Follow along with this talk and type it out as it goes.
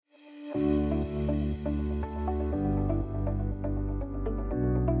Hello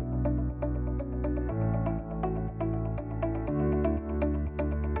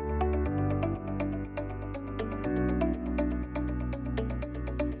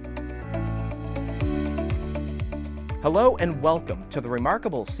and welcome to the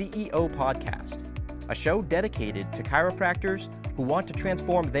Remarkable CEO Podcast, a show dedicated to chiropractors who want to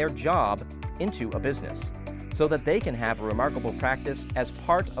transform their job into a business so that they can have a remarkable practice as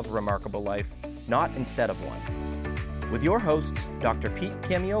part of a remarkable life, not instead of one. With your hosts, Dr. Pete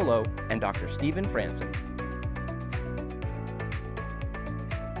Camiolo and Dr. Stephen Franson.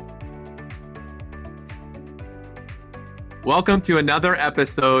 Welcome to another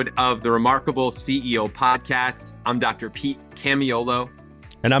episode of the Remarkable CEO Podcast. I'm Dr. Pete Camiolo.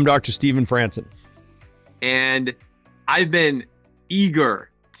 And I'm Dr. Stephen Franson. And I've been eager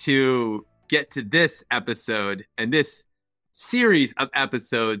to get to this episode and this series of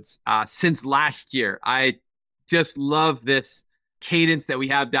episodes since last year. I just love this cadence that we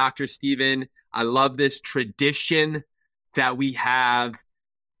have, Dr. Stephen. I love this tradition that we have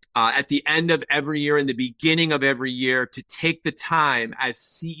at the end of every year and the beginning of every year to take the time as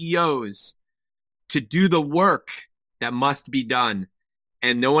CEOs to do the work that must be done.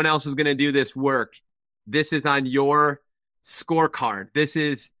 And no one else is going to do this work. This is on your scorecard. This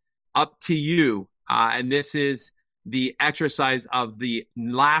is up to you. And this is the exercise of the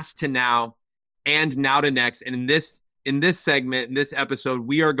last to now and now to next. And in this segment, in this episode,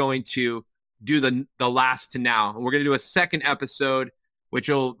 we are going to do the last to now. And we're going to do a second episode which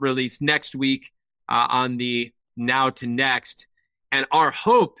will release next week on the now to next. And our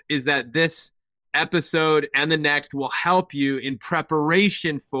hope is that this episode and the next will help you in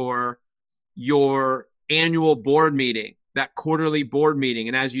preparation for your annual board meeting, that quarterly board meeting.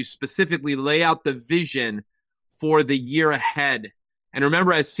 And as you specifically lay out the vision for the year ahead. And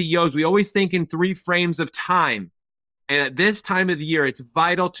remember, as CEOs, we always think in 3 frames of time. And at this time of the year, it's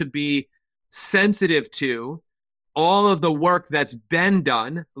vital to be sensitive to all of the work that's been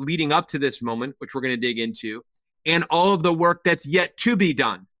done leading up to this moment, which we're going to dig into, and all of the work that's yet to be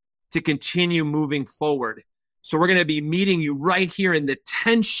done to continue moving forward. So we're going to be meeting you right here in the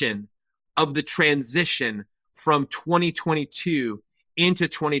tension of the transition from 2022 into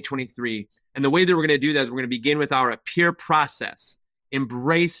 2023. And the way that we're going to do that is we're going to begin with our APPEAR process,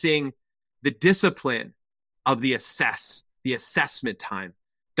 embracing the discipline of the assessment time.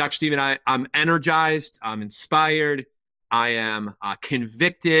 Dr. Stephen, I'm energized, I'm inspired, I am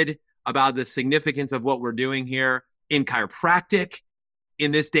convicted about the significance of what we're doing here in chiropractic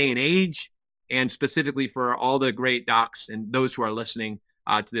in this day and age, and specifically for all the great docs and those who are listening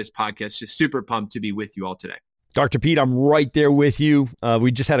to this podcast. Just super pumped to be with you all today. Dr. Pete, I'm right there with you.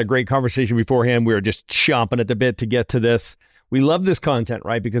 We just had a great conversation beforehand. We were just chomping at the bit to get to this. We love this content,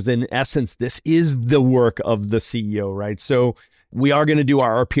 right? Because in essence, this is the work of the CEO, right? So we are going to do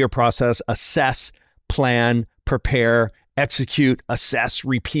our APPEAR process: assess, plan, prepare, execute, assess,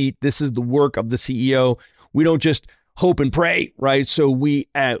 repeat. This is the work of the CEO. We don't just hope and pray, right? So we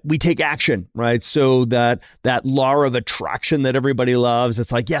take action, right? So that law of attraction that everybody loves,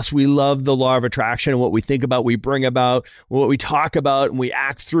 it's like, yes, we love the law of attraction, and what we think about, we bring about, what we talk about, and we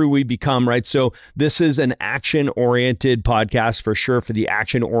act through, we become, right? So this is an action-oriented podcast for sure for the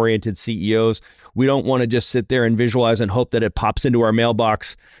action-oriented CEOs. We don't want to just sit there and visualize and hope that it pops into our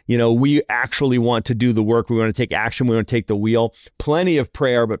mailbox. You know, we actually want to do the work. We want to take action. We want to take the wheel. Plenty of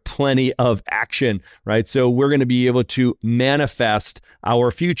prayer, but plenty of action, right? So we're going to be able to manifest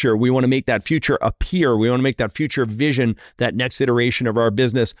our future. We want to make that future appear. We want to make that future vision, that next iteration of our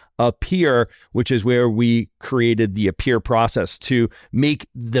business appear, which is where we created the APPEAR process to make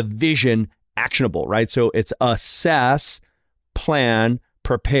the vision actionable, right? So it's assess, plan,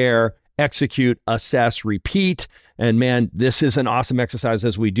 prepare, execute, assess, repeat. And man, this is an awesome exercise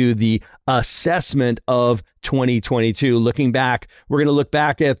as we do the assessment of 2022. Looking back, we're going to look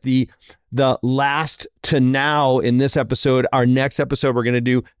back at the last to now in this episode. Our next episode, we're going to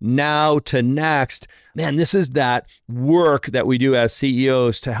do now to next. Man, this is that work that we do as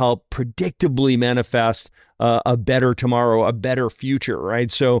CEOs to help predictably manifest a better tomorrow, a better future, right?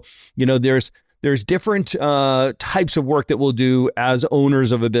 So, you know, there's different types of work that we'll do as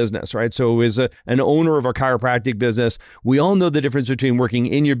owners of a business, right? So as an owner of a chiropractic business, we all know the difference between working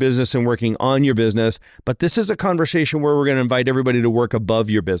in your business and working on your business. But this is a conversation where we're going to invite everybody to work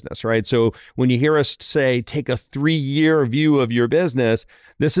above your business, right? So when you hear us say, take a 3-year view of your business,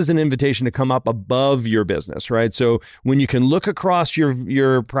 this is an invitation to come up above your business, right? So when you can look across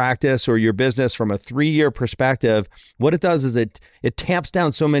your practice or your business from a 3-year perspective, what it does is it tamps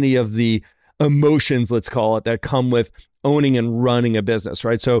down so many of the emotions, let's call it, that come with owning and running a business,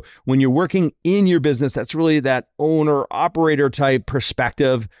 right? So when you're working in your business, that's really that owner operator type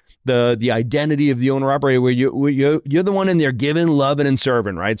perspective, the identity of the owner operator, where you're the one in there giving, loving, and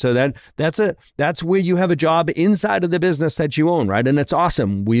serving, right? So that's where you have a job inside of the business that you own, right? And it's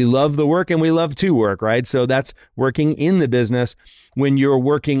awesome. We love the work and we love to work, right? So that's working in the business. When you're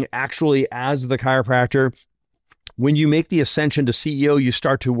working actually as the chiropractor, when you make the ascension to CEO, you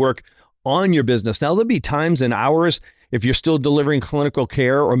start to work on your business. Now, there'll be times and hours if you're still delivering clinical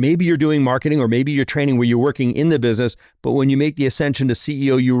care, or maybe you're doing marketing, or maybe you're training where you're working in the business. But when you make the ascension to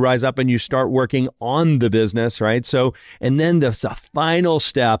CEO, you rise up and you start working on the business, right? So, and then there's a final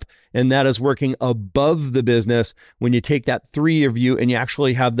step, and that is working above the business, when you take that 3-year view and you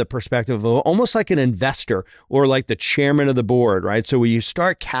actually have the perspective of almost like an investor or like the chairman of the board, right? So when you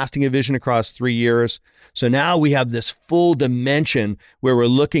start casting a vision across 3 years, so now we have this full dimension where we're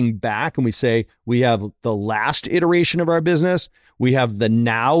looking back and we say, we have the last iteration of our business, we have the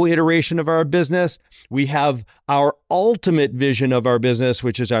now iteration of our business, we have our ultimate vision of our business,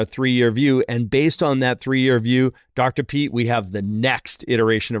 which is our 3-year view. And based on that 3-year view, Dr. Pete, we have the next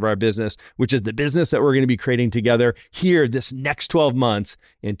iteration of our business, which is the business that we're going to be creating together here this next 12 months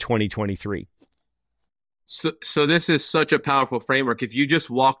in 2023. So this is such a powerful framework. If you just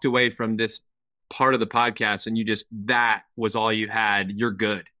walked away from this part of the podcast and that was all you had, you're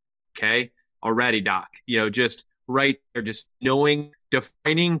good. Okay. Already, Doc, just right there, just knowing,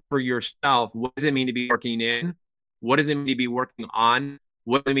 defining for yourself, what does it mean to be working in? What does it mean to be working on?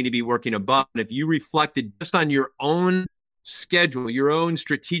 What does it mean to be working above? And if you reflected just on your own schedule, your own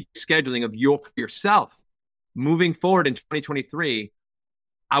strategic scheduling of yourself moving forward in 2023,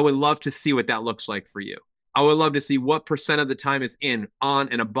 I would love to see what that looks like for you. I would love to see what % of the time is in, on,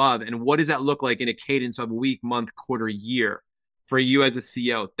 and above. And what does that look like in a cadence of week, month, quarter, year for you as a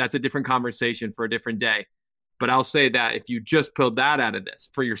CEO? That's a different conversation for a different day. But I'll say that if you just pulled that out of this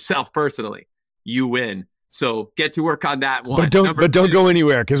for yourself personally, you win. So get to work on that one. But don't go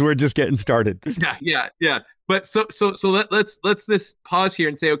anywhere, because we're just getting started. Yeah. But so let's just pause here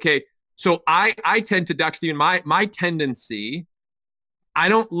and say, okay, so I tend to, Doc Steven, my tendency, I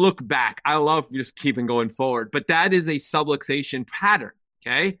don't look back. I love just keeping going forward, but that is a subluxation pattern,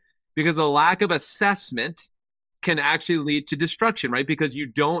 okay? Because a lack of assessment can actually lead to destruction, right? Because you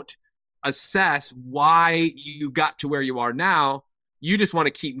don't assess why you got to where you are now. You just want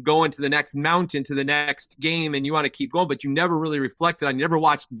to keep going to the next mountain, to the next game, and you want to keep going, but you never really reflected on, you never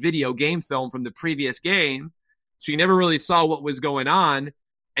watched video game film from the previous game, so you never really saw what was going on,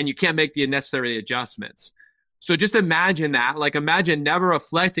 and you can't make the necessary adjustments. So just imagine that, imagine never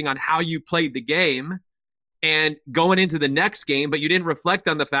reflecting on how you played the game and going into the next game, but you didn't reflect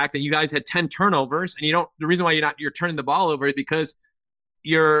on the fact that you guys had 10 turnovers, and the reason why you're turning the ball over is because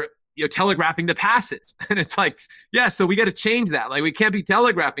you're telegraphing the passes. And it's like, yeah, so we got to change that. We can't be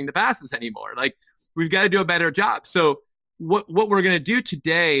telegraphing the passes anymore. We've got to do a better job. So what we're going to do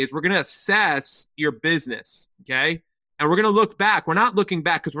today is we're going to assess your business, okay? And we're going to look back. We're not looking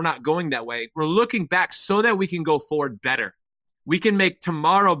back because we're not going that way. We're looking back so that we can go forward better. We can make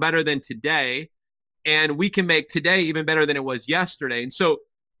tomorrow better than today, and we can make today even better than it was yesterday. And so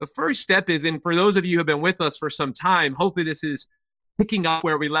the first step is, and for those of you who have been with us for some time, hopefully this is picking up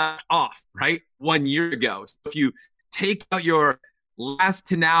where we left off, right? 1 year ago. So if you take out your last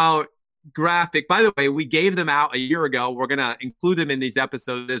to now graphic, by the way, we gave them out a year ago. We're going to include them in these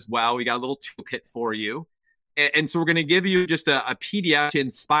episodes as well. We got a little toolkit for you. And so we're going to give you just a PDF to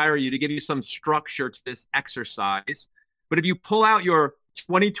inspire you, to give you some structure to this exercise. But if you pull out your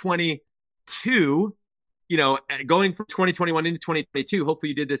 2022, going from 2021 into 2022, hopefully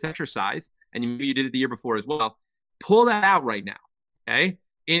you did this exercise, and maybe you did it the year before as well. Pull that out right now, okay?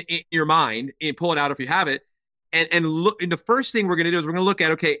 In your mind, and pull it out if you have it. And look. And the first thing we're going to do is we're going to look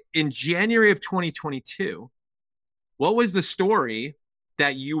at, okay, in January of 2022, what was the story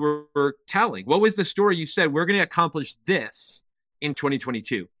that you were telling? What was the story you said, we're going to accomplish this in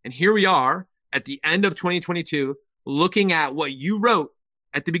 2022? And here we are at the end of 2022, looking at what you wrote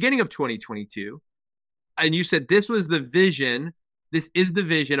at the beginning of 2022. And you said, this was the vision. This is the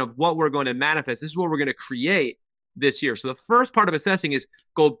vision of what we're going to manifest. This is what we're going to create this year. So the first part of assessing is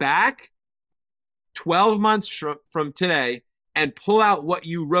go back 12 months from today and pull out what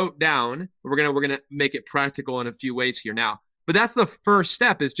you wrote down. We're going to make it practical in a few ways here now. But that's the first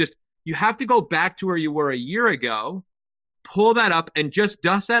step, is just, you have to go back to where you were a year ago, pull that up and just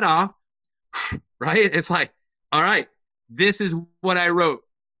dust that off, right? It's like, all right, this is what I wrote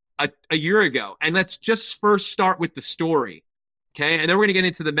a year ago. And let's just first start with the story. Okay. And then we're going to get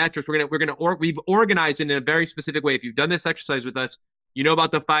into the metrics. We've organized it in a very specific way. If you've done this exercise with us, you know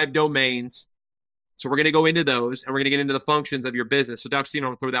about the 5 domains. So we're going to go into those, and we're going to get into the functions of your business. So Dr.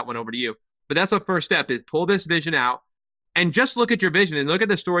 I'll throw that one over to you. But that's the first step, is pull this vision out and just look at your vision and look at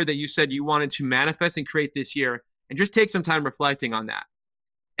the story that you said you wanted to manifest and create this year, and just take some time reflecting on that.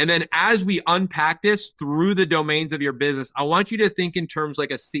 And then as we unpack this through the domains of your business, I want you to think in terms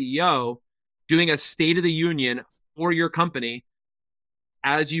like a CEO doing a State of the Union for your company.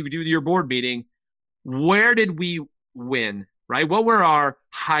 As you do your board meeting, where did we win, right? What were our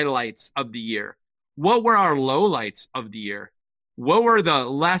highlights of the year? What were our lowlights of the year? What were the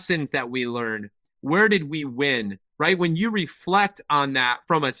lessons that we learned? Where did we win, right? When you reflect on that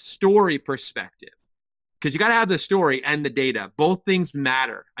from a story perspective, because you got to have the story and the data. Both things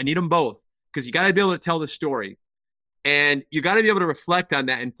matter. I need them both, because you got to be able to tell the story. And you got to be able to reflect on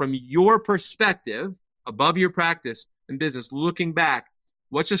that. And from your perspective, above your practice and business, looking back,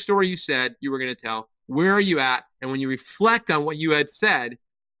 what's the story you said you were going to tell? Where are you at? And when you reflect on what you had said,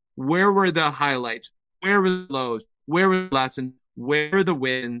 where were the highlights? Where were the lows? Where were the lessons? Where were the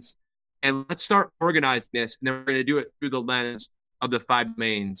wins? And let's start organizing this. And then we're going to do it through the lens of the 5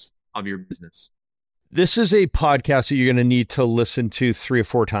 domains of your business. This is a podcast that you're going to need to listen to 3 or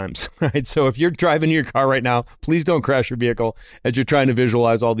 4 times, right? So if you're driving your car right now, please don't crash your vehicle as you're trying to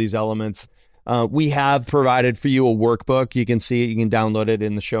visualize all these elements. We have provided for you a workbook. You can see it. You can download it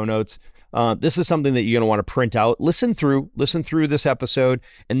in the show notes. This is something that you're going to want to print out, listen through this episode,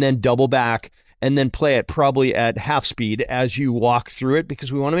 and then double back and then play it probably at half speed as you walk through it,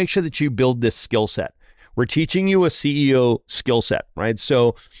 because we want to make sure that you build this skill set. We're teaching you a CEO skill set, right?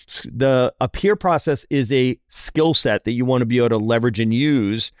 So the peer process is a skill set that you want to be able to leverage and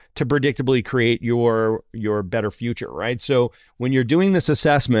use to predictably create your better future, right? So when you're doing this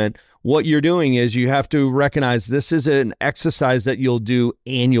assessment, what you're doing is you have to recognize this is an exercise that you'll do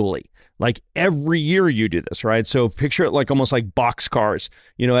annually. Like every year you do this, right? So picture it like almost like boxcars.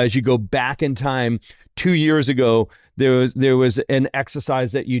 As you go back in time, 2 years ago, there was an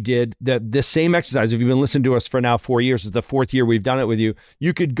exercise that you did, that this same exercise, if you've been listening to us for now 4 years, it's the 4th year we've done it with you,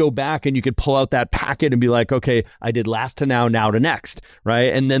 you could go back and you could pull out that packet and be like, okay, I did last to now to next,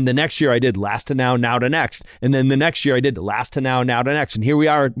 right? And then the next year I did last to now to next. And then the next year I did last to now to next. And here we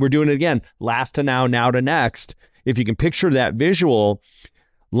are, we're doing it again, last to now to next. If you can picture that visual,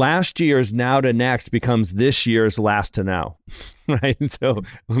 last year's now to next becomes this year's last to now, right? So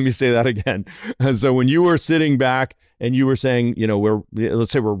let me say that again. So when you were sitting back and you were saying,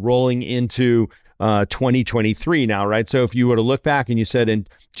 let's say we're rolling into 2023 now, right? So if you were to look back and you said in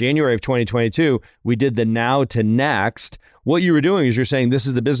January of 2022, we did the now to next, what you were doing is you're saying this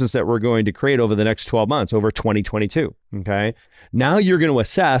is the business that we're going to create over the next 12 months, over 2022, okay? Now you're going to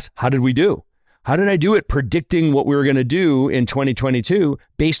assess, how did we do? How did I do it predicting what we were going to do in 2022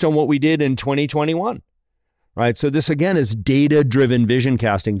 based on what we did in 2021, right? So this, again, is data-driven vision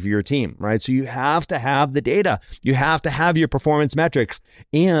casting for your team, right? So you have to have the data. You have to have your performance metrics.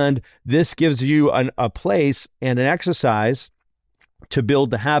 And this gives you a place and an exercise to build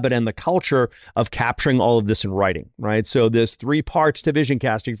the habit and the culture of capturing all of this in writing, right? So there's 3 parts to vision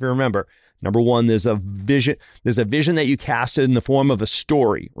casting, if you remember. Number 1, there's a vision that you casted in the form of a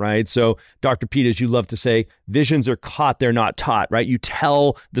story, right? So Dr. Pete, as you love to say, visions are caught, they're not taught, right? You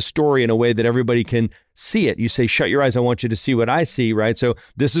tell the story in a way that everybody can see it. You say, shut your eyes, I want you to see what I see, right? So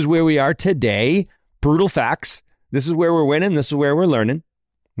this is where we are today, brutal facts. This is where we're winning, this is where we're learning,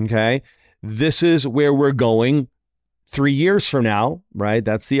 okay? This is where we're going 3 years from now, right?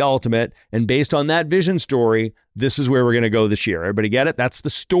 That's the ultimate. And based on that vision story, this is where we're going to go this year. Everybody get it? That's the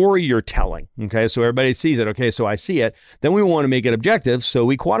story you're telling. Okay. So everybody sees it. Okay. So I see it. Then we want to make it objective. So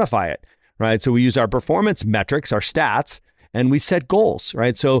we quantify it, right? So we use our performance metrics, our stats, and we set goals,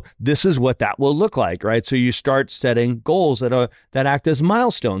 right? So this is what that will look like, right? So you start setting goals that act as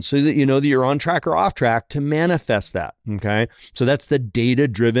milestones so that you know that you're on track or off track to manifest that. Okay. So that's the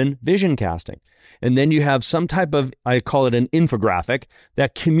data-driven vision casting. And then you have some type of, I call it an infographic,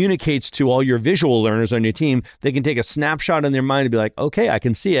 that communicates to all your visual learners on your team. They can take a snapshot in their mind and be like, okay, I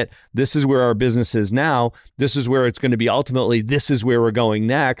can see it. This is where our business is now. This is where it's going to be ultimately. This is where we're going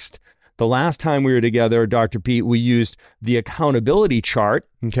next. The last time we were together, Dr. Pete, we used the accountability chart,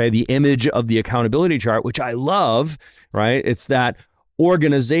 okay, the image of the accountability chart, which I love, right? It's that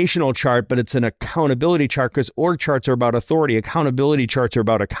organizational chart, but it's an accountability chart because org charts are about authority. Accountability charts are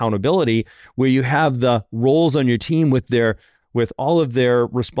about accountability, where you have the roles on your team with all of their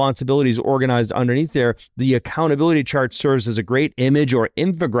responsibilities organized underneath there. The accountability chart serves as a great image or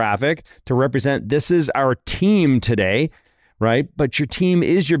infographic to represent this is our team today, right? But your team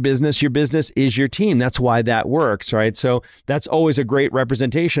is your business is your team. That's why that works, right? So that's always a great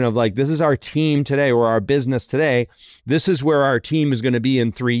representation of like, this is our team today or our business today. This is where our team is going to be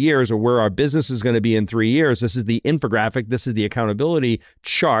in 3 years or where our business is going to be in 3 years. This is the infographic. This is the accountability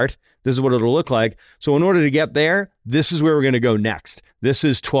chart. This is what it'll look like. So in order to get there, this is where we're going to go next. This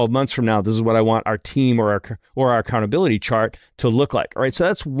is 12 months from now. This is what I want our team or our accountability chart to look like. All right. So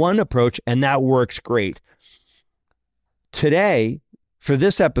that's one approach, and that works great. Today, for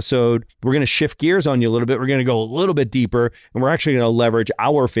this episode, we're going to shift gears on you a little bit. We're going to go a little bit deeper, and we're actually going to leverage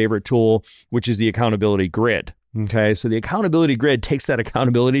our favorite tool, which is the accountability grid. Okay. So the accountability grid takes that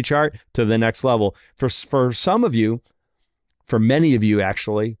accountability chart to the next level. For some of you, for many of you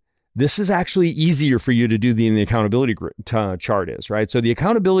actually, this is actually easier for you to do than the accountability grid, chart is, right? So the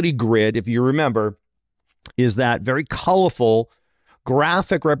accountability grid, if you remember, is that very colorful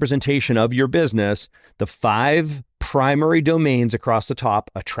graphic representation of your business, the 5 primary domains across the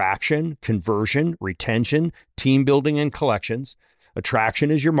top: attraction, conversion, retention, team building, and collections. Attraction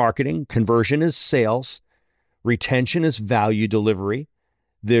is your marketing, conversion is sales, retention is value delivery.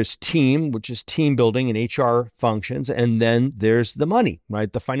 There's team, which is team building and HR functions. And then there's the money,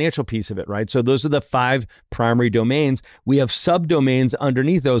 right? The financial piece of it, right? So those are the 5 primary domains. We have subdomains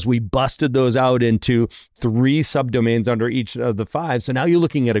underneath those. We busted those out into 3 subdomains under each of the 5. So now you're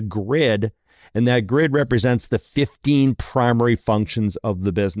looking at a grid, and that grid represents the 15 primary functions of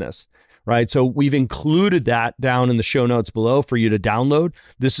the business, right? So we've included that down in the show notes below for you to download.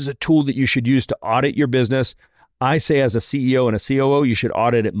 This is a tool that you should use to audit your business. I say as a CEO and a COO, you should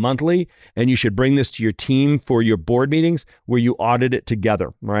audit it monthly, and you should bring this to your team for your board meetings where you audit it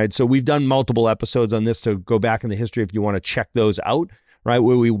together, right? So we've done multiple episodes on this, so go back in the history if you want to check those out, right?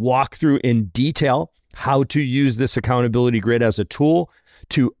 Where we walk through in detail how to use this accountability grid as a tool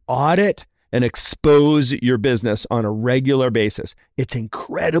to audit and expose your business on a regular basis. It's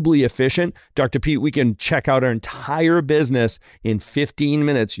incredibly efficient. Dr. Pete, we can check out our entire business in 15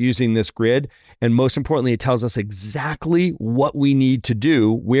 minutes using this grid. And most importantly, it tells us exactly what we need to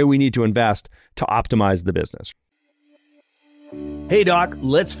do, where we need to invest to optimize the business. Hey, Doc,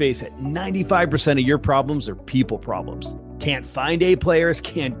 let's face it, 95% of your problems are people problems. Can't find A players,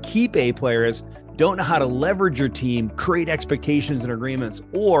 can't keep A players, don't know how to leverage your team, create expectations and agreements,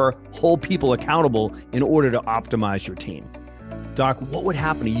 or hold people accountable in order to optimize your team. Doc, what would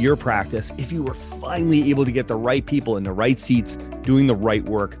happen to your practice if you were finally able to get the right people in the right seats, doing the right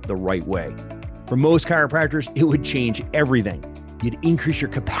work the right way? For most chiropractors, it would change everything. You'd increase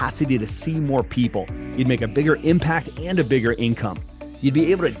your capacity to see more people. You'd make a bigger impact and a bigger income. You'd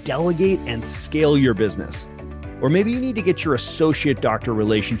be able to delegate and scale your business. Or maybe you need to get your associate doctor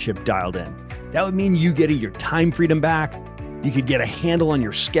relationship dialed in. That would mean you getting your time freedom back. You could get a handle on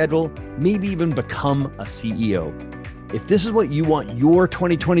your schedule, maybe even become a CEO. If this is what you want your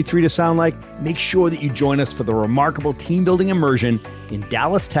 2023 to sound like, make sure that you join us for the remarkable team building immersion in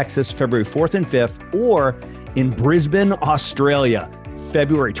Dallas, Texas, February 4th and 5th, or in Brisbane, Australia,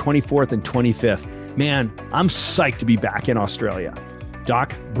 February 24th and 25th. Man, I'm psyched to be back in Australia.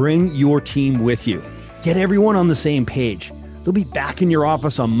 Doc, bring your team with you. Get everyone on the same page. They'll be back in your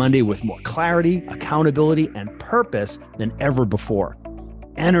office on Monday with more clarity, accountability, and purpose than ever before.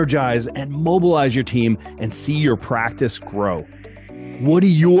 Energize and mobilize your team and see your practice grow. What are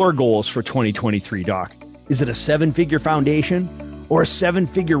your goals for 2023, Doc? Is it a 7-figure foundation, or a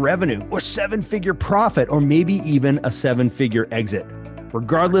 7-figure revenue, or 7-figure profit, or maybe even a 7-figure exit?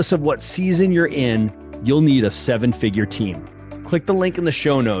 Regardless of what season you're in, you'll need a 7-figure team. Click the link in the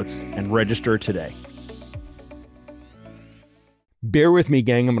show notes and register today. Bear with me,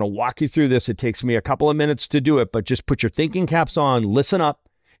 gang. I'm going to walk you through this. It takes me a couple of minutes to do it, but just put your thinking caps on, listen up.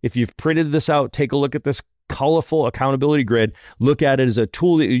 If you've printed this out, take a look at this colorful accountability grid. Look at it as a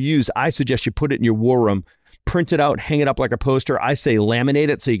tool that you use. I suggest you put it in your war room, print it out, hang it up like a poster. I say laminate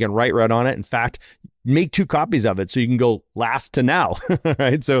it so you can write right on it. In fact, make 2 copies of it so you can go last to now,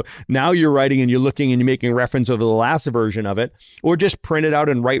 right? So now you're writing and you're looking and you're making reference over the last version of it, or just print it out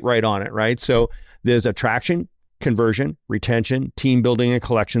and write right on it, right? So there's attraction, conversion, retention, team building, and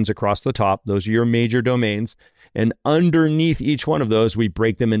collections across the top. Those are your major domains. And underneath each one of those, we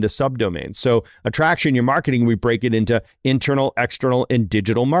break them into subdomains. So attraction, your marketing, we break it into internal, external, and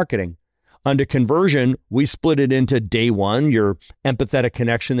digital marketing. Under conversion, we split it into day 1, your empathetic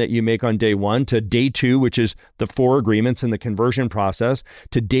connection that you make on day 1, to day 2, which is the 4 agreements in the conversion process,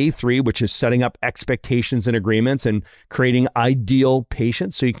 to day 3, which is setting up expectations and agreements and creating ideal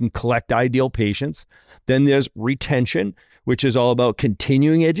patients so you can collect ideal patients. Then there's retention, which is all about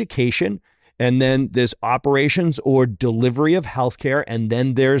continuing education And then there's operations or delivery of healthcare. And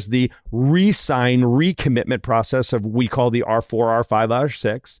then there's the re-sign, recommitment process of we call the R4, R5,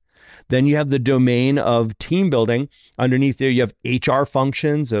 R6. Then you have the domain of team building. Underneath there, you have HR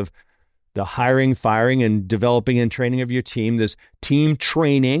functions of the hiring, firing, and developing and training of your team. There's team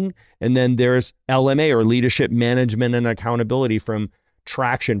training. And then there's LMA or leadership management and accountability from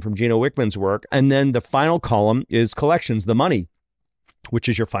Traction, from Gino Wickman's work. And then the final column is collections, the money, which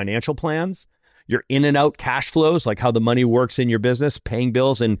is your financial plans, your in and out cash flows, like how the money works in your business, paying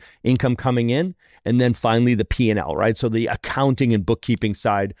bills and income coming in. And then finally the P&L, right? So the accounting and bookkeeping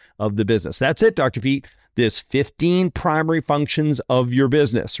side of the business. That's it, Dr. Pete. There's 15 primary functions of your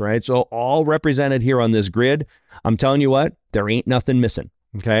business, right? So all represented here on this grid. I'm telling you what, there ain't nothing missing,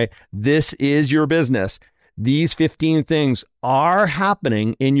 okay? This is your business. These 15 things are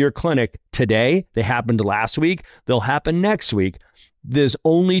happening in your clinic today. They happened last week. They'll happen next week. There's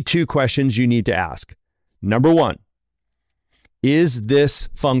only 2 questions you need to ask. Number 1, is this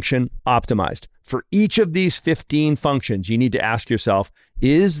function optimized? For each of these 15 functions, you need to ask yourself,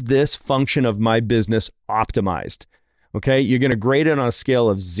 is this function of my business optimized? Okay, you're going to grade it on a scale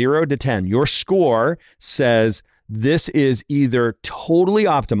of 0 to 10. Your score says this is either totally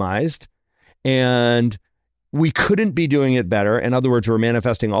optimized and we couldn't be doing it better. In other words, we're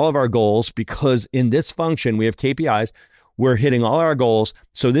manifesting all of our goals because in this function, we have KPIs. We're hitting all our goals.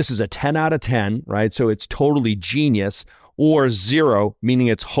 So this is a 10 out of 10, right? So it's totally genius. Or 0, meaning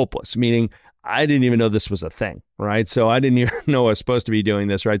it's hopeless, meaning I didn't even know this was a thing, right? So I didn't even know I was supposed to be doing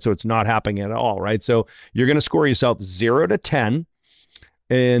this, right? So it's not happening at all, right? So you're going to score yourself 0 to 10.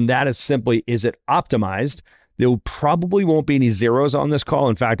 And that is simply, is it optimized? There probably won't be any zeros on this call.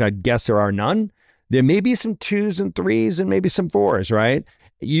 In fact, I'd guess there are none. There may be some 2s and 3s and maybe some 4s, right?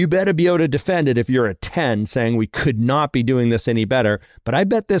 You better be able to defend it if you're a 10 saying we could not be doing this any better. But I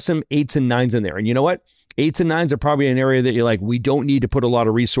bet there's some 8s and 9s in there. And you know what? 8s and 9s are probably an area that you're like, we don't need to put a lot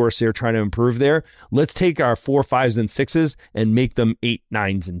of resource there trying to improve there. Let's take our 4, 5s, and 6s and make them 8,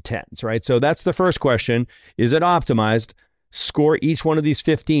 9s, and 10s, right? So that's the first question. Is it optimized? Score each one of these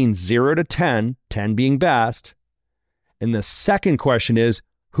 15, 0 to 10, 10 being best. And the second question is,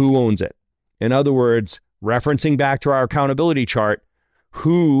 who owns it? In other words, referencing back to our accountability chart,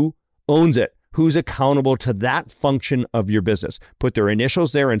 who owns it? Who's accountable to that function of your business? Put their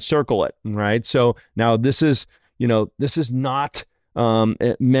initials there and circle it, right? So now this is not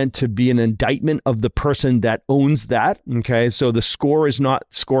meant to be an indictment of the person that owns that, okay? So the score is not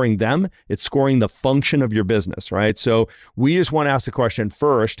scoring them, it's scoring the function of your business, right? So we just want to ask the question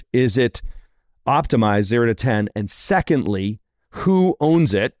first, is it optimized 0 to 10? And secondly, who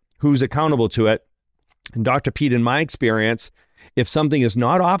owns it? Who's accountable to it? And Dr. Pete, in my experience, if something is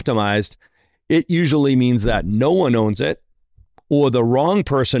not optimized, it usually means that no one owns it, or the wrong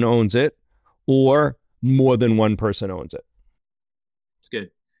person owns it, or more than one person owns it. It's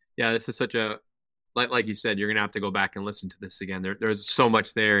good. Yeah, this is such a, like you said, you're going to have to go back and listen to this again. There's so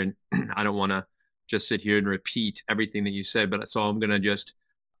much there, and I don't want to just sit here and repeat everything that you said, but so I'm going to just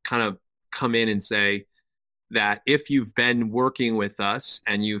kind of come in and say that if you've been working with us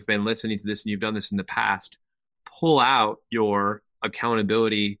and you've been listening to this and you've done this in the past, pull out your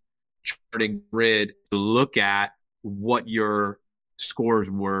accountability charting grid to look at what your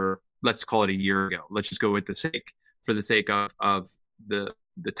scores were, let's call it a year ago. Let's just go with for the sake of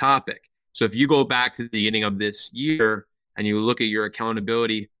the topic. So if you go back to the beginning of this year and you look at your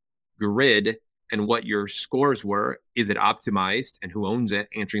accountability grid and what your scores were, is it optimized and who owns it?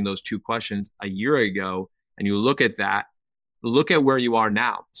 Answering those 2 questions a year ago, and you look at that, look at where you are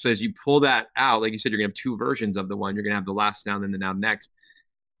now. So as you pull that out, like you said, you're going to have 2 versions of the one. You're going to have the last now and then the now next.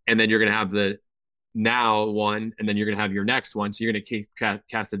 And then you're going to have the now one, and then you're going to have your next one. So you're going to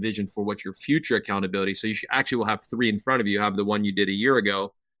cast a vision for what your future accountability. So you actually will have 3 in front of you. You have the one you did a year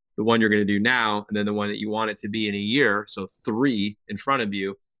ago, the one you're going to do now, and then the one that you want it to be in a year. So 3 in front of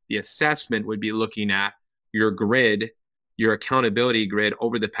you. The assessment would be looking at your grid, your accountability grid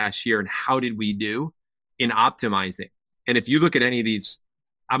over the past year, and how did we do in optimizing? And if you look at any of these,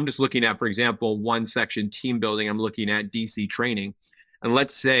 I'm just looking at, for example, one section, team building, I'm looking at DC training. And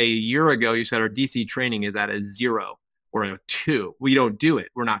let's say a year ago, you said our DC training is at a 0 or a 2. We don't do it.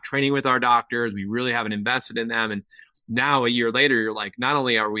 We're not training with our doctors. We really haven't invested in them. And now a year later, you're like, not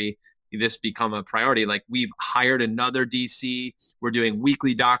only are we this become a priority, like we've hired another DC. We're doing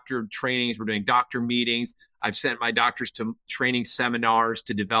weekly doctor trainings. We're doing doctor meetings. I've sent my doctors to training seminars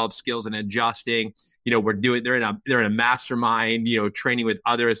to develop skills in adjusting. They're in a mastermind, training with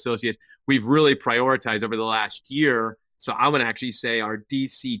other associates. We've really prioritized over the last year. So I'm going to actually say our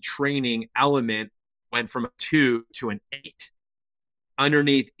DC training element went from a 2 to an 8.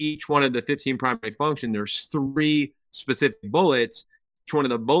 underneath each one of the 15 primary functions, there's 3 specific bullets. Each one of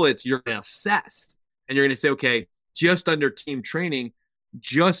the bullets you're going to assess. And you're going to say, okay, just under team training,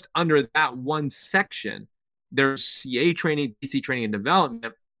 just under that one section, there's CA training, DC training, and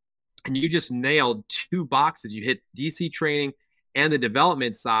development. And you just nailed 2 boxes. You hit DC training and the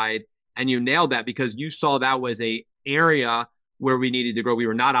development side, and you nailed that because you saw that was a area where we needed to grow. We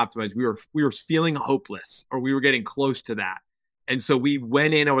were not optimized. We were feeling hopeless, or we were getting close to that. And so we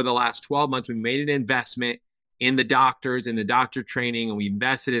went in over the last 12 months. We made an investment in the doctors and the doctor training, and we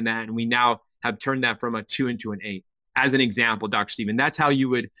invested in that. And we now have turned that from a 2 into an 8. As an example, Dr. Stephen, that's how you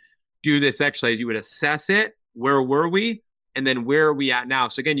would do this exercise. You would assess it. Where were we? And then where are we at now?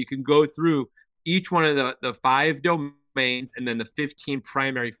 So again, you can go through each one of the 5 domains and then the 15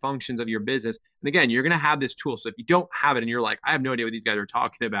 primary functions of your business. And again, you're going to have this tool. So if you don't have it and you're like, I have no idea what these guys are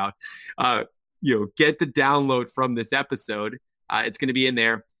talking about, get the download from this episode. It's going to be in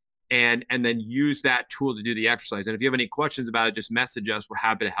there, and then use that tool to do the exercise. And if you have any questions about it, just message us. We're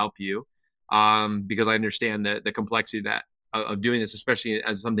happy to help you, because I understand the complexity of doing this, especially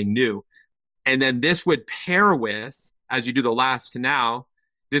as something new. And then this would pair with, as you do the last to now,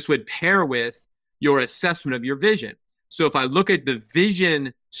 this would pair with your assessment of your vision. So if I look at the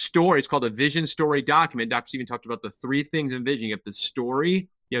vision story, it's called a vision story document. Dr. Stephen talked about the 3 things in vision. You have the story,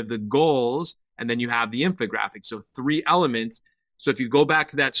 you have the goals, and then you have the infographic. So 3 elements. So if you go back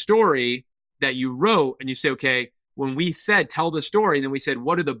to that story that you wrote and you say, okay, when we said tell the story, and then we said,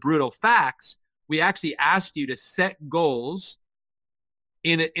 what are the brutal facts? We actually asked you to set goals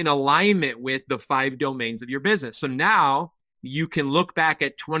in alignment with the 5 domains of your business. So now you can look back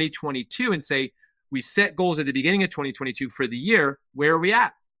at 2022 and say, we set goals at the beginning of 2022 for the year. Where are we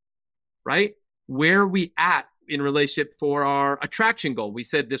at? Right? Where are we at in relationship for our attraction goal? We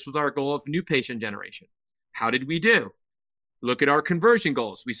said this was our goal of new patient generation. How did we do? Look at our conversion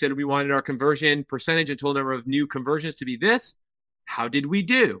goals. We said we wanted our conversion percentage and total number of new conversions to be this. How did we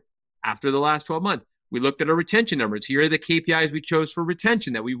do after the last 12 months? We looked at our retention numbers. Here are the KPIs we chose for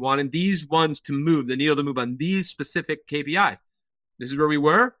retention, that we wanted these ones to move, the needle to move on these specific KPIs. This is where we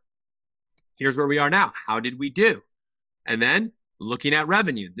were. Here's where we are now. How did we do? And then looking at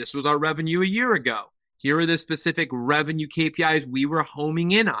revenue. This was our revenue a year ago. Here are the specific revenue KPIs we were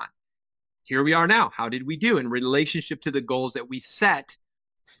homing in on. Here we are now. How did we do in relationship to the goals that we set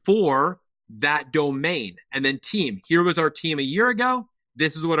for that domain? And then team. Here was our team a year ago.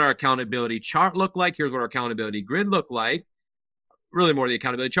 This is what our accountability chart looked like. Here's what our accountability grid looked like. Really more the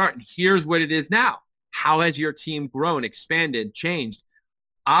accountability chart. And here's what it is now. How has your team grown, expanded, changed,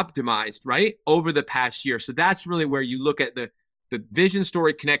 optimized, right, over the past year? So that's really where you look at the vision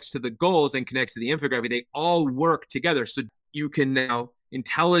story connects to the goals and connects to the infographic. They all work together. So you can now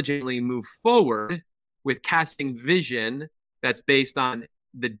intelligently move forward with casting vision that's based on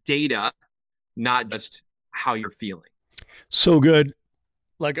the data, not just how you're feeling. So good.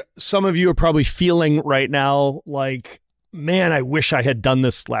 Like, some of you are probably feeling right now like, man, I wish I had done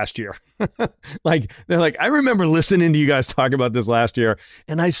this last year. They're like, I remember listening to you guys talk about this last year,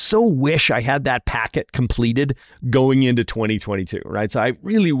 and I so wish I had that packet completed going into 2022, right? So I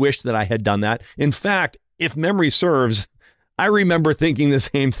really wish that I had done that. In fact, if memory serves, I remember thinking the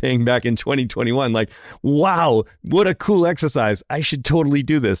same thing back in 2021, like, wow, what a cool exercise. I should totally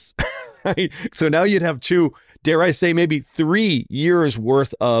do this. Right? So now you'd have 2, dare I say, maybe 3 years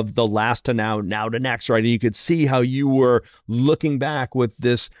worth of the last to now to next, right? And you could see how you were looking back with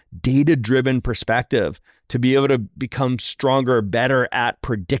this data-driven perspective to be able to become stronger, better at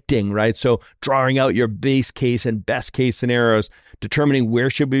predicting, right? So drawing out your base case and best case scenarios, determining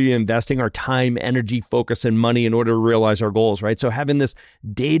where should we be investing our time, energy, focus, and money in order to realize our goals, right? So having this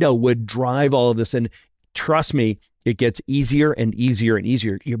data would drive all of this. And trust me, it gets easier and easier and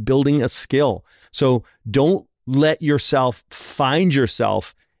easier. You're building a skill. So don't let yourself find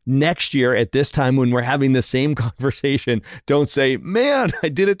yourself next year at this time when we're having the same conversation. Don't say, man, I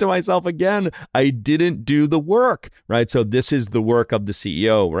did it to myself again. I didn't do the work, right? So this is the work of the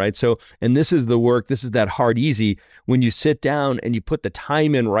CEO, right? So, and this is the work, this is that hard, easy, when you sit down and you put the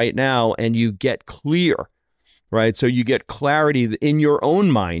time in right now and you get clear, right? So you get clarity in your own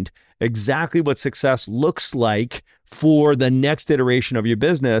mind, exactly what success looks like for the next iteration of your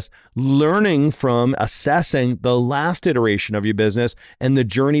business, learning from assessing the last iteration of your business and the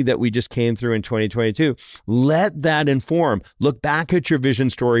journey that we just came through in 2022. Let that inform. Look back at your vision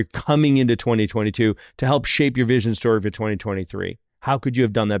story coming into 2022 to help shape your vision story for 2023. How could you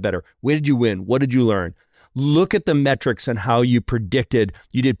have done that better? Where did you win? What did you learn? Look at the metrics and how you predicted.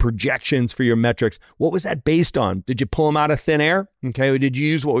 You did projections for your metrics. What was that based on? Did you pull them out of thin air? Okay. Or did you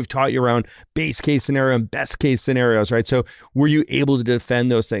use what we've taught you around base case scenario and best case scenarios, right? So were you able to defend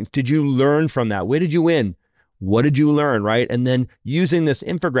those things? Did you learn from that? Where did you win? What did you learn, right? And then using this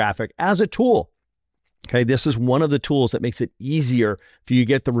infographic as a tool. Okay, this is one of the tools that makes it easier for you to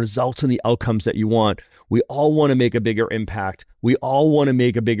get the results and the outcomes that you want. We all want to make a bigger impact. We all want to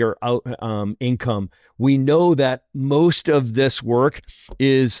make a bigger income. We know that most of this work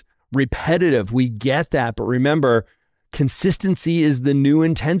is repetitive. We get that, but remember, consistency is the new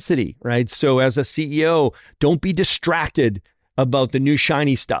intensity, right? So as a CEO, don't be distracted about the new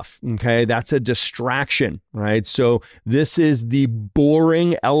shiny stuff, okay? That's a distraction, right? So this is the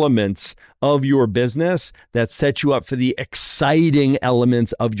boring elements of your business that set you up for the exciting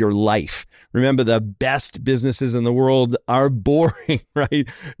elements of your life. Remember, the best businesses in the world are boring, right?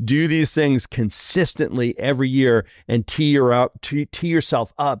 Do these things consistently every year and tee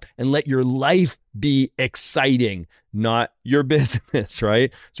yourself up and let your life be exciting, not your business,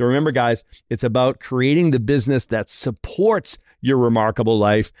 right? So remember, guys, it's about creating the business that supports your remarkable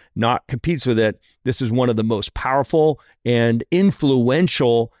life, not competes with it. This is one of the most powerful and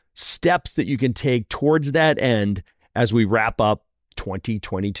influential steps that you can take towards that end as we wrap up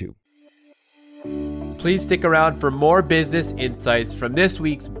 2022. Please stick around for more business insights from this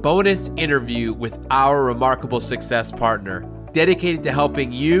week's bonus interview with our remarkable success partner, dedicated to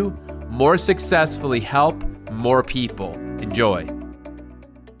helping you more successfully help more people. Enjoy.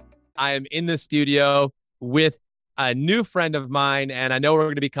 I am in the studio with a new friend of mine, and I know we're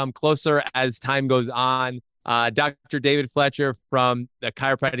going to become closer as time goes on. Dr. David Fletcher from the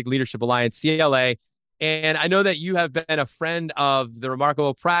Chiropractic Leadership Alliance, CLA. And I know that you have been a friend of the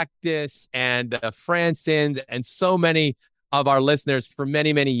Remarkable Practice and the Fransons and so many of our listeners for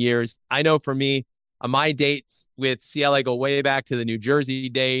many, many years. I know for me, my dates with CLA go way back to the New Jersey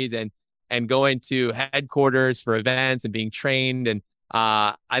days and going to headquarters for events and being trained. And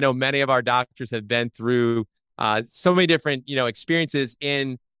I know many of our doctors have been through so many different, experiences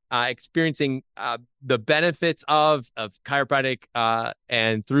in experiencing the benefits of chiropractic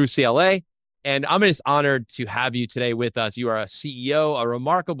and through CLA. And I'm just honored to have you today with us. You are a CEO, a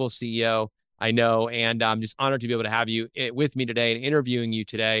remarkable CEO, I know, and I'm just honored to be able to have you with me today and interviewing you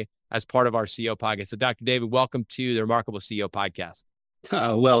today as part of our CEO podcast. So Dr. David, welcome to the Remarkable CEO podcast.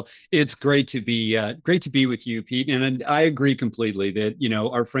 Well, it's great to be with you, Pete. And I agree completely that,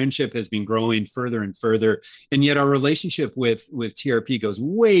 our friendship has been growing further and further. And yet our relationship with TRP goes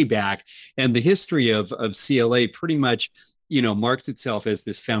way back. And the history of CLA pretty much, marks itself as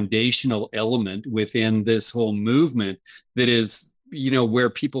this foundational element within this whole movement that is, where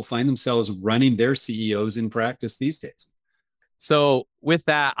people find themselves running their CEOs in practice these days. So with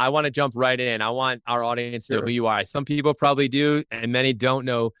that, I want to jump right in. I want our audience to know who you are. Some people probably do, and many don't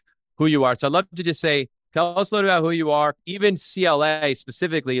know who you are. So I'd love to just say, tell us a little about who you are. Even CLA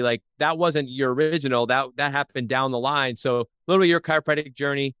specifically, like that wasn't your original, that happened down the line. So a little bit of your chiropractic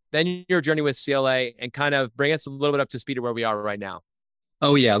journey, then your journey with CLA, and kind of bring us a little bit up to speed of where we are right now.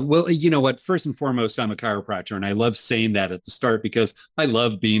 Oh, yeah. Well, you know what? First and foremost, I'm a chiropractor, and I love saying that at the start because I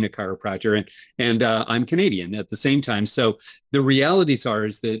love being a chiropractor, and I'm Canadian at the same time. So the realities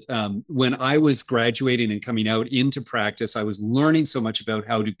is that when I was graduating and coming out into practice, I was learning so much about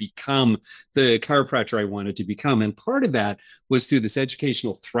how to become the chiropractor I wanted to become. And part of that was through this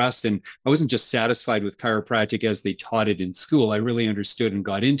educational thrust. And I wasn't just satisfied with chiropractic as they taught it in school. I really understood and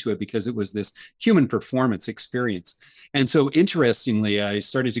got into it because it was this human performance experience. And so interestingly, I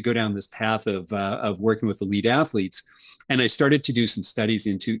started to go down this path of working with elite athletes, and I started to do some studies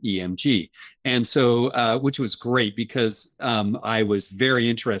into EMG. And so, which was great because I was very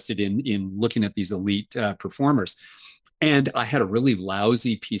interested in looking at these elite performers. And I had a really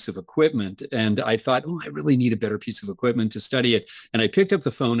lousy piece of equipment. And I thought, I really need a better piece of equipment to study it. And I picked up the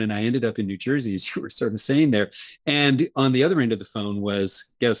phone and I ended up in New Jersey, as you were sort of saying there. And on the other end of the phone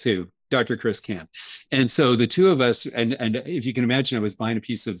was, guess who? Dr. Chris Camp. And so the two of us, and if you can imagine, I was buying a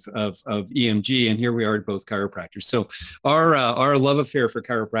piece of EMG, and here we are, both chiropractors. So our love affair for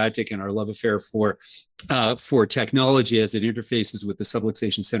chiropractic and our love affair for technology as it interfaces with the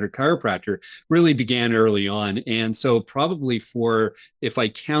subluxation-centered chiropractor really began early on. And so probably if I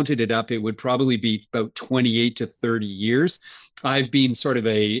counted it up, it would probably be about 28 to 30 years I've been sort of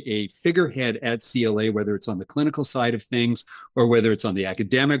a figurehead at CLA, whether it's on the clinical side of things or whether it's on the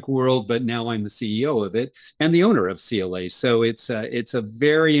academic world, but now I'm the CEO of it and the owner of CLA. So it's a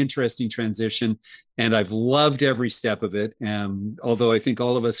very interesting transition, and I've loved every step of it. Although I think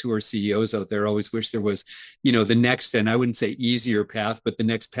all of us who are CEOs out there always wish there was, the next, and I wouldn't say easier path, but the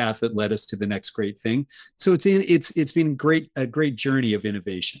next path that led us to the next great thing. So it's been a great journey of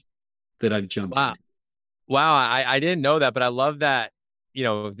innovation that I've jumped Wow. into. Wow. I didn't know that, but I love that.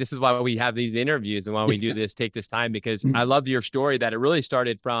 This is why we have these interviews and why we do this, take this time, because I love your story that it really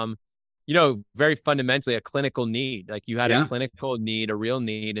started from, very fundamentally a clinical need. Like you had a clinical need, a real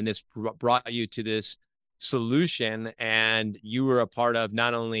need, and this brought you to this solution. And you were a part of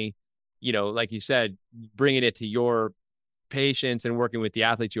not only, like you said, bringing it to your patients and working with the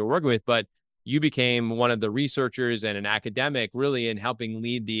athletes you were working with, but you became one of the researchers and an academic really in helping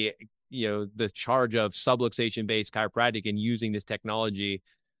lead the charge of subluxation-based chiropractic and using this technology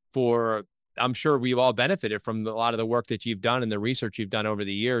for, I'm sure we've all benefited from a lot of the work that you've done and the research you've done over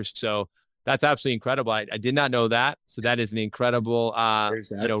the years. So that's absolutely incredible. I did not know that. So that is an incredible,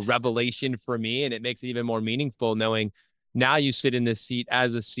 revelation for me. And it makes it even more meaningful knowing now you sit in this seat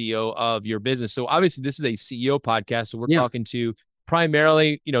as a CEO of your business. So obviously this is a CEO podcast. So we're talking to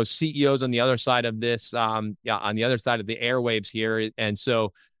primarily, CEOs on the other side of this, on the other side of the airwaves here. And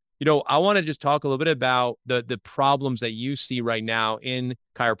so, I want to just talk a little bit about the problems that you see right now in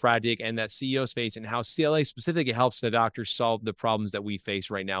chiropractic and that CEOs face, and how CLA specifically helps the doctors solve the problems that we face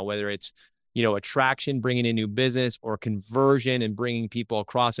right now, whether it's, attraction, bringing in new business, or conversion and bringing people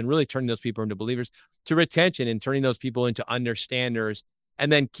across and really turning those people into believers, to retention and turning those people into understanders,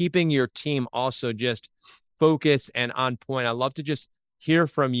 and then keeping your team also just focused and on point. I'd love to just hear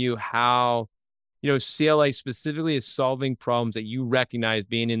from you how CLA specifically is solving problems that you recognize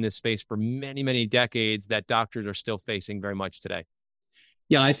being in this space for many, many decades that doctors are still facing very much today.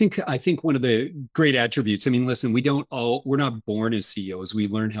 Yeah, I think one of the great attributes, I mean, listen, we're not born as CEOs. We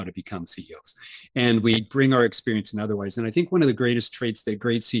learn how to become CEOs, and we bring our experience in otherwise. And I think one of the greatest traits that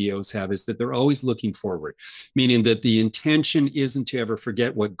great CEOs have is that they're always looking forward, meaning that the intention isn't to ever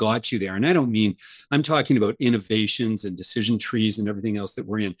forget what got you there. And I'm talking about innovations and decision trees and everything else that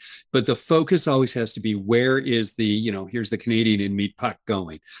we're in, but the focus always has to be, where is here's the Canadian in me puck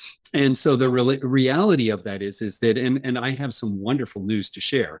going? And so the reality of that is that, and I have some wonderful news to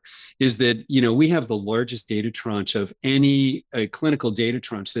share, is that, we have the largest data tranche of any clinical data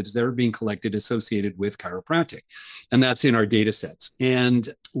tranche that's ever been collected associated with chiropractic. And that's in our data sets.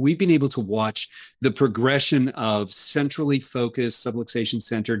 And we've been able to watch the progression of centrally focused, subluxation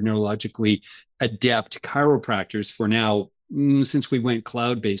centered, neurologically adept chiropractors for now, since we went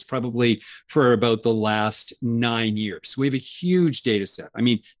cloud-based, probably for about the last 9 years. We have a huge data set. I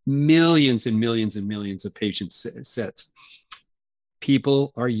mean, millions and millions and millions of patient sets.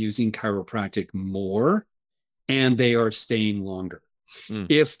 People are using chiropractic more, and they are staying longer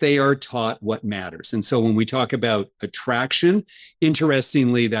if they are taught what matters. And so when we talk about attraction,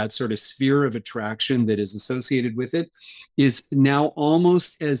 interestingly, that sort of sphere of attraction that is associated with it is now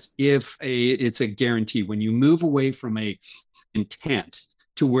almost as if it's a guarantee. When you move away from a intent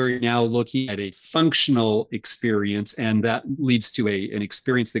to where you're now looking at a functional experience, and that leads to an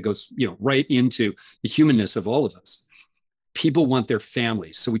experience that goes, right into the humanness of all of us. People want their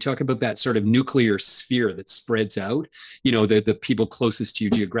families. So we talk about that sort of nuclear sphere that spreads out, the people closest to you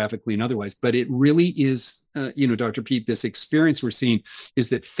geographically and otherwise. But it really is, Dr. Pete, this experience we're seeing is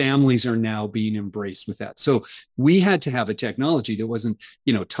that families are now being embraced with that. So we had to have a technology that wasn't,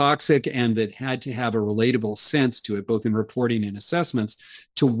 toxic, and that had to have a relatable sense to it, both in reporting and assessments,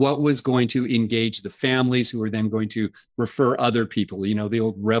 to what was going to engage the families who were then going to refer other people. The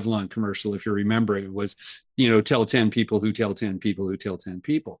old Revlon commercial, if you remember, it was, tell 10 people who tell 10 people who tell 10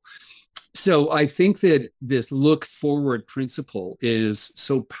 people. So I think that this look forward principle is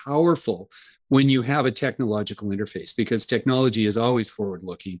so powerful when you have a technological interface, because technology is always forward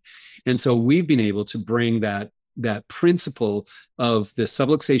looking. And so we've been able to bring that principle of the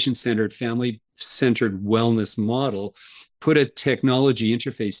subluxation centered, family centered wellness model, put a technology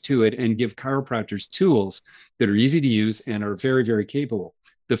interface to it, and give chiropractors tools that are easy to use and are very, very capable.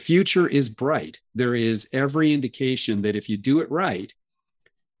 The future is bright. There is every indication that if you do it right,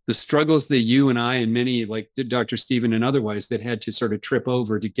 the struggles that you and I and many like Dr. Stephen and otherwise that had to sort of trip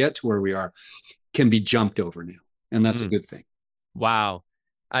over to get to where we are can be jumped over now. And that's a good thing. Wow.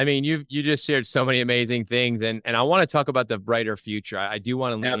 I mean, you just shared so many amazing things, and I want to talk about the brighter future. I do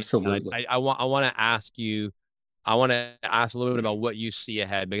want to absolutely. I want to ask you. I want to ask a little bit about what you see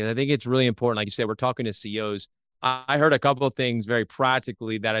ahead, because I think it's really important. Like you said, we're talking to CEOs. I heard a couple of things very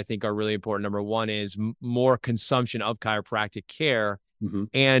practically that I think are really important. Number one is more consumption of chiropractic care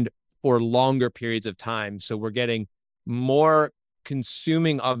and for longer periods of time. So we're getting more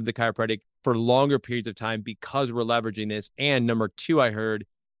consuming of the chiropractic for longer periods of time because we're leveraging this. And number two, I heard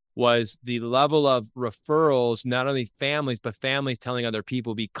was the level of referrals, not only families, but families telling other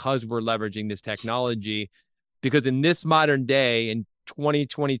people because we're leveraging this technology. Because in this modern day, in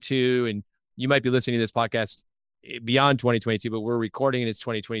 2022, and you might be listening to this podcast beyond 2022, but we're recording it as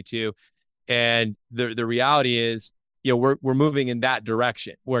 2022. And the reality is, we're moving in that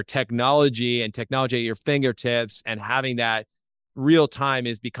direction where technology at your fingertips and having that real time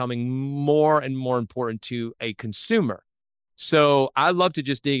is becoming more and more important to a consumer. So I'd love to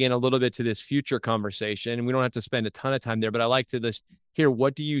just dig in a little bit to this future conversation, and we don't have to spend a ton of time there, but I like to just hear,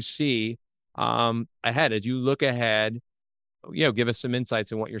 what do you see ahead as you look ahead? Give us some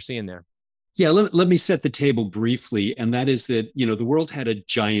insights on what you're seeing there. Yeah, let me set the table briefly. And that is that, the world had a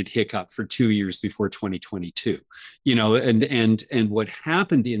giant hiccup for 2 years before 2022, and what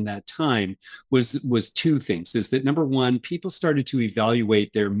happened in that time was two things. Is that number one, people started to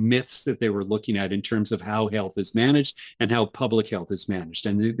evaluate their myths that they were looking at in terms of how health is managed and how public health is managed.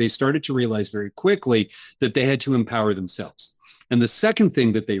 And they started to realize very quickly that they had to empower themselves. And the second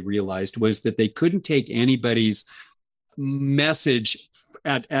thing that they realized was that they couldn't take anybody's message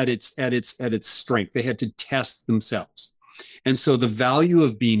at its strength. They had to test themselves. And so the value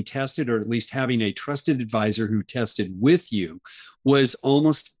of being tested, or at least having a trusted advisor who tested with you, was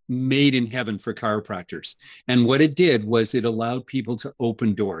almost made in heaven for chiropractors. And what it did was it allowed people to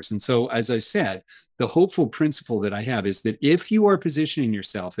open doors. And so, as I said, the hopeful principle that I have is that if you are positioning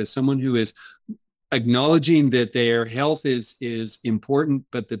yourself as someone who is acknowledging that their health is important,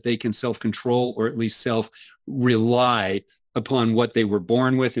 but that they can self-control or at least self-rely upon what they were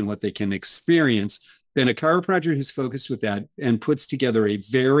born with and what they can experience, then a chiropractor who's focused with that and puts together a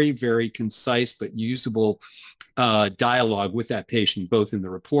very, very concise but usable dialogue with that patient, both in the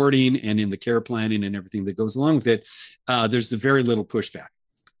reporting and in the care planning and everything that goes along with it, there's very little pushback.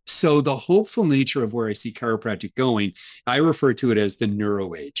 So the hopeful nature of where I see chiropractic going, I refer to it as the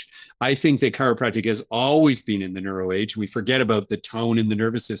neuro age. I think that chiropractic has always been in the neuro age. We forget about the tone in the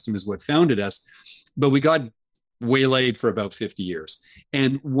nervous system is what founded us, but we got waylaid for about 50 years.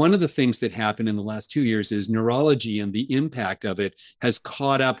 And one of the things that happened in the last 2 years is neurology and the impact of it has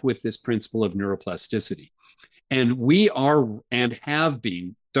caught up with this principle of neuroplasticity. And we are and have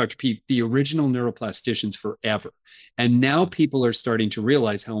been, Dr. Pete, the original neuroplasticians forever. And now people are starting to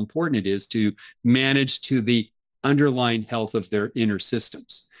realize how important it is to manage to the underlying health of their inner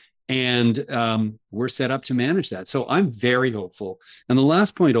systems. And we're set up to manage that. So I'm very hopeful. And the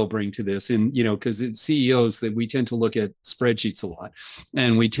last point I'll bring to this, and because it's CEOs that we tend to look at spreadsheets a lot,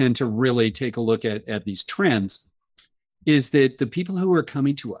 and we tend to really take a look at these trends, is that the people who are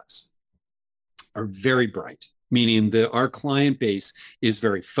coming to us are very bright, meaning that our client base is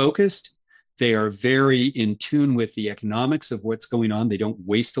very focused. They are very in tune with the economics of what's going on. They don't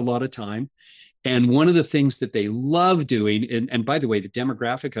waste a lot of time. And one of the things that they love doing, and by the way, the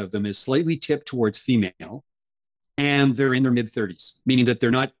demographic of them is slightly tipped towards female, and they're in their mid 30s, meaning that they're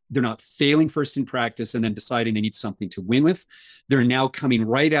not failing first in practice and then deciding they need something to win with. They're now coming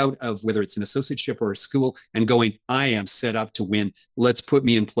right out of whether it's an associateship or a school and going, I am set up to win. Let's put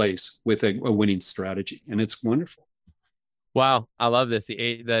me in place with a winning strategy. And it's wonderful. Wow, I love this,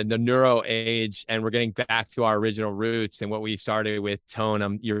 the neuro age, and we're getting back to our original roots and what we started with.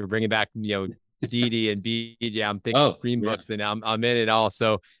 Tone, you're bringing back, DD and BJ. I'm thinking Green Books, and I'm in it all.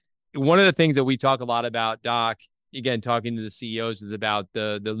 So one of the things that we talk a lot about, Doc, again, talking to the CEOs, is about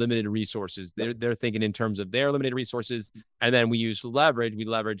the limited resources. They're thinking in terms of their limited resources, and then we use leverage. We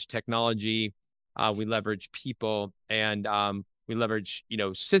leverage technology, we leverage people, and we leverage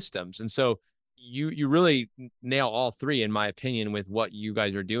systems. And so you really nail all three, in my opinion, with what you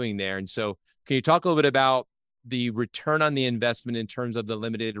guys are doing there. And so can you talk a little bit about the return on the investment in terms of the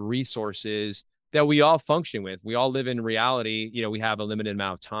limited resources that we all function with? We all live in reality. We have a limited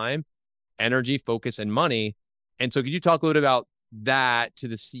amount of time, energy, focus, and money. And so could you talk a little bit about that to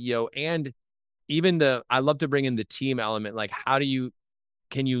the CEO, and even I love to bring in the team element, like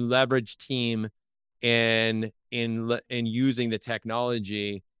can you leverage team in using the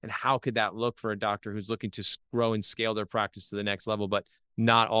technology, and how could that look for a doctor who's looking to grow and scale their practice to the next level, but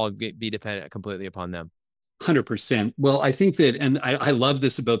not all be dependent completely upon them? 100%. Well, I think that, and I love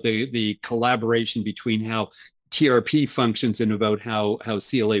this about the collaboration between how TRP functions and about how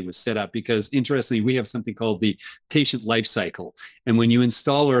CLA was set up, because interestingly, we have something called the patient life cycle. And when you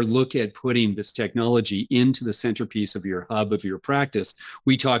install or look at putting this technology into the centerpiece of your hub of your practice,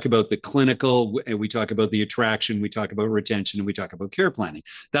 we talk about the clinical, and we talk about the attraction, we talk about retention, and we talk about care planning.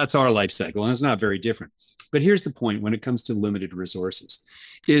 That's our life cycle, and it's not very different. But here's the point when it comes to limited resources,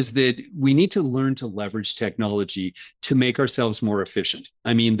 is that we need to learn to leverage technology to make ourselves more efficient.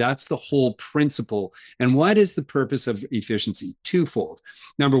 I mean, that's the whole principle. And what is the purpose of efficiency? Twofold.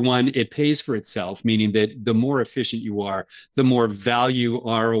 Number one, it pays for itself, meaning that the more efficient you are, the more value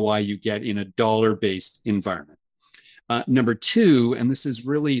ROI you get in a dollar-based environment. Number two, and this is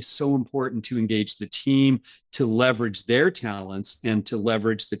really so important to engage the team, to leverage their talents and to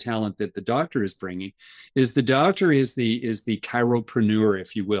leverage the talent that the doctor is bringing, is the doctor is the chiropreneur,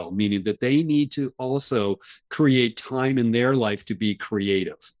 if you will, meaning that they need to also create time in their life to be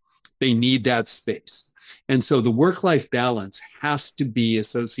creative. They need that space. And so the work-life balance has to be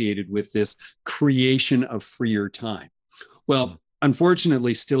associated with this creation of freer time. Well,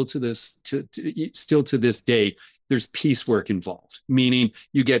 unfortunately, still to this day, there's piecework involved, meaning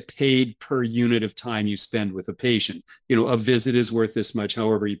you get paid per unit of time you spend with a patient. You know, a visit is worth this much,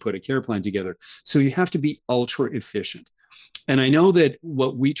 however you put a care plan together. So you have to be ultra efficient. And I know that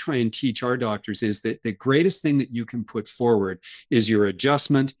what we try and teach our doctors is that the greatest thing that you can put forward is your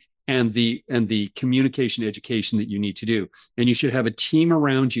adjustment and the communication education that you need to do. And you should have a team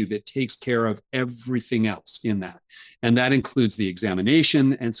around you that takes care of everything else in that. And that includes the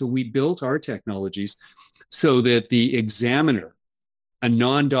examination. And so we built our technologies so that the examiner, a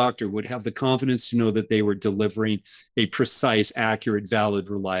non-doctor, would have the confidence to know that they were delivering a precise, accurate, valid,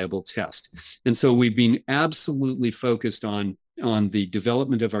 reliable test. And so we've been absolutely focused on the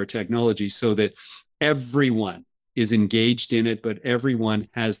development of our technology so that everyone is engaged in it, but everyone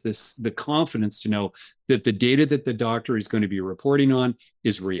has the confidence to know that the data that the doctor is going to be reporting on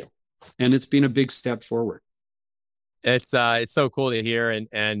is real. And it's been a big step forward. It's so cool to hear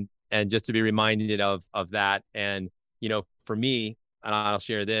and just to be reminded of that. And, you know, for me, and I'll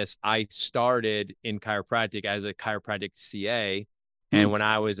share this, I started in chiropractic as a chiropractic CA. And when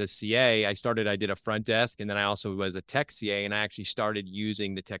I was a CA, I did a front desk, and then I also was a tech CA, and I actually started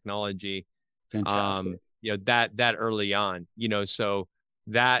using the technology. Fantastic. You know, that early on, you know, so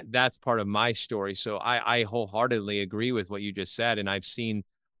that's part of my story. So I wholeheartedly agree with what you just said. And I've seen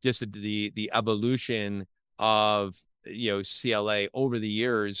just the evolution of, you know, CLA over the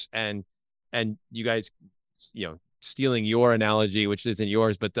years, and you guys, you know, stealing your analogy, which isn't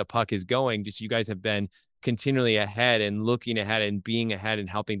yours, but the puck is going, just you guys have been continually ahead and looking ahead and being ahead and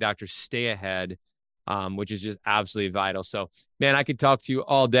helping doctors stay ahead, which is just absolutely vital. So, man, I could talk to you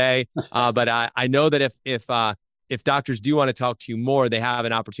all day, but I know that if doctors do want to talk to you more, they have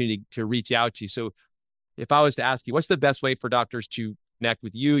an opportunity to reach out to you. So if I was to ask you, what's the best way for doctors to connect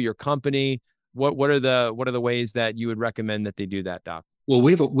with you, your company? What are the ways that you would recommend that they do that, Doc? Well,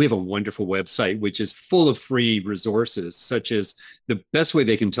 we have a wonderful website, which is full of free resources, such as the best way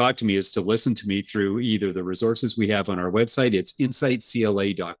they can talk to me is to listen to me through either the resources we have on our website. It's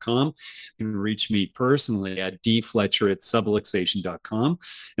insightcla.com. You can reach me personally at dfletcher@subluxation.com.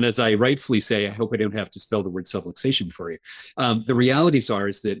 And as I rightfully say, I hope I don't have to spell the word subluxation for you. The realities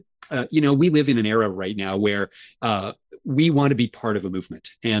is that you know, we live in an era right now where we want to be part of a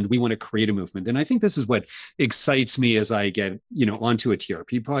movement and we want to create a movement. And I think this is what excites me as I get, you know, onto a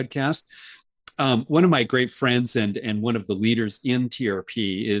TRP podcast. One of my great friends and one of the leaders in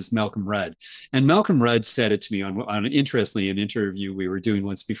TRP is Malcolm Rudd. And Malcolm Rudd said it to me on interestingly, an interview we were doing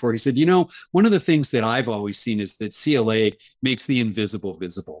once before. He said, you know, one of the things that I've always seen is that CLA makes the invisible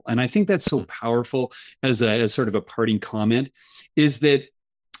visible. And I think that's so powerful as sort of a parting comment, is that,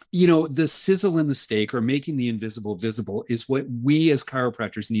 you know, the sizzle in the steak, or making the invisible visible, is what we as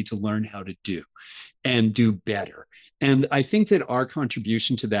chiropractors need to learn how to do and do better. And I think that our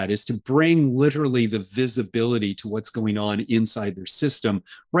contribution to that is to bring literally the visibility to what's going on inside their system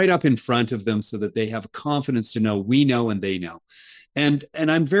right up in front of them so that they have confidence to know we know and they know. And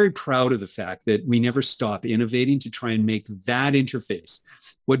I'm very proud of the fact that we never stop innovating to try and make that interface.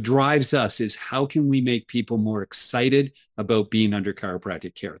 What drives us is how can we make people more excited about being under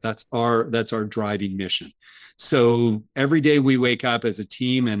chiropractic care? That's our driving mission. So every day we wake up as a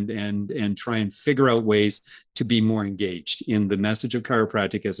team and try and figure out ways to be more engaged in the message of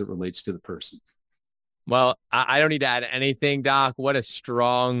chiropractic as it relates to the person. Well, I don't need to add anything, Doc. What a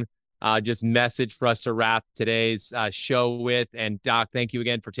strong just message for us to wrap today's show with. And Doc, thank you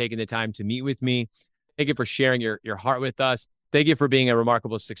again for taking the time to meet with me. Thank you for sharing your heart with us. Thank you for being a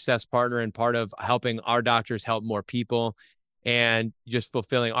remarkable success partner and part of helping our doctors help more people. and just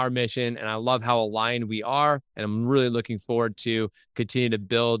fulfilling our mission. And I love how aligned we are. And I'm really looking forward to continue to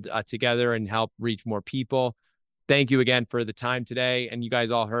build together and help reach more people. Thank you again for the time today. And you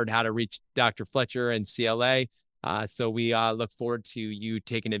guys all heard how to reach Dr. Fletcher and CLA. So we look forward to you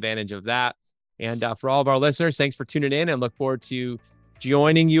taking advantage of that. And for all of our listeners, thanks for tuning in, and look forward to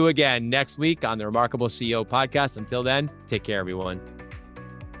joining you again next week on the Remarkable CEO podcast. Until then, take care, everyone.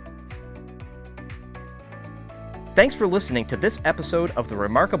 Thanks for listening to this episode of the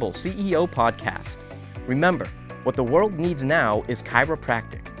Remarkable CEO podcast. Remember, what the world needs now is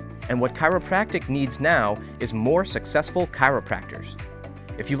chiropractic, and what chiropractic needs now is more successful chiropractors.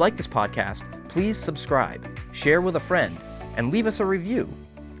 If you like this podcast, please subscribe, share with a friend, and leave us a review.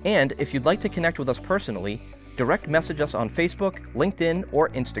 And if you'd like to connect with us personally, direct message us on Facebook, LinkedIn, or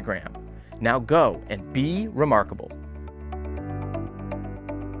Instagram. Now go and be remarkable.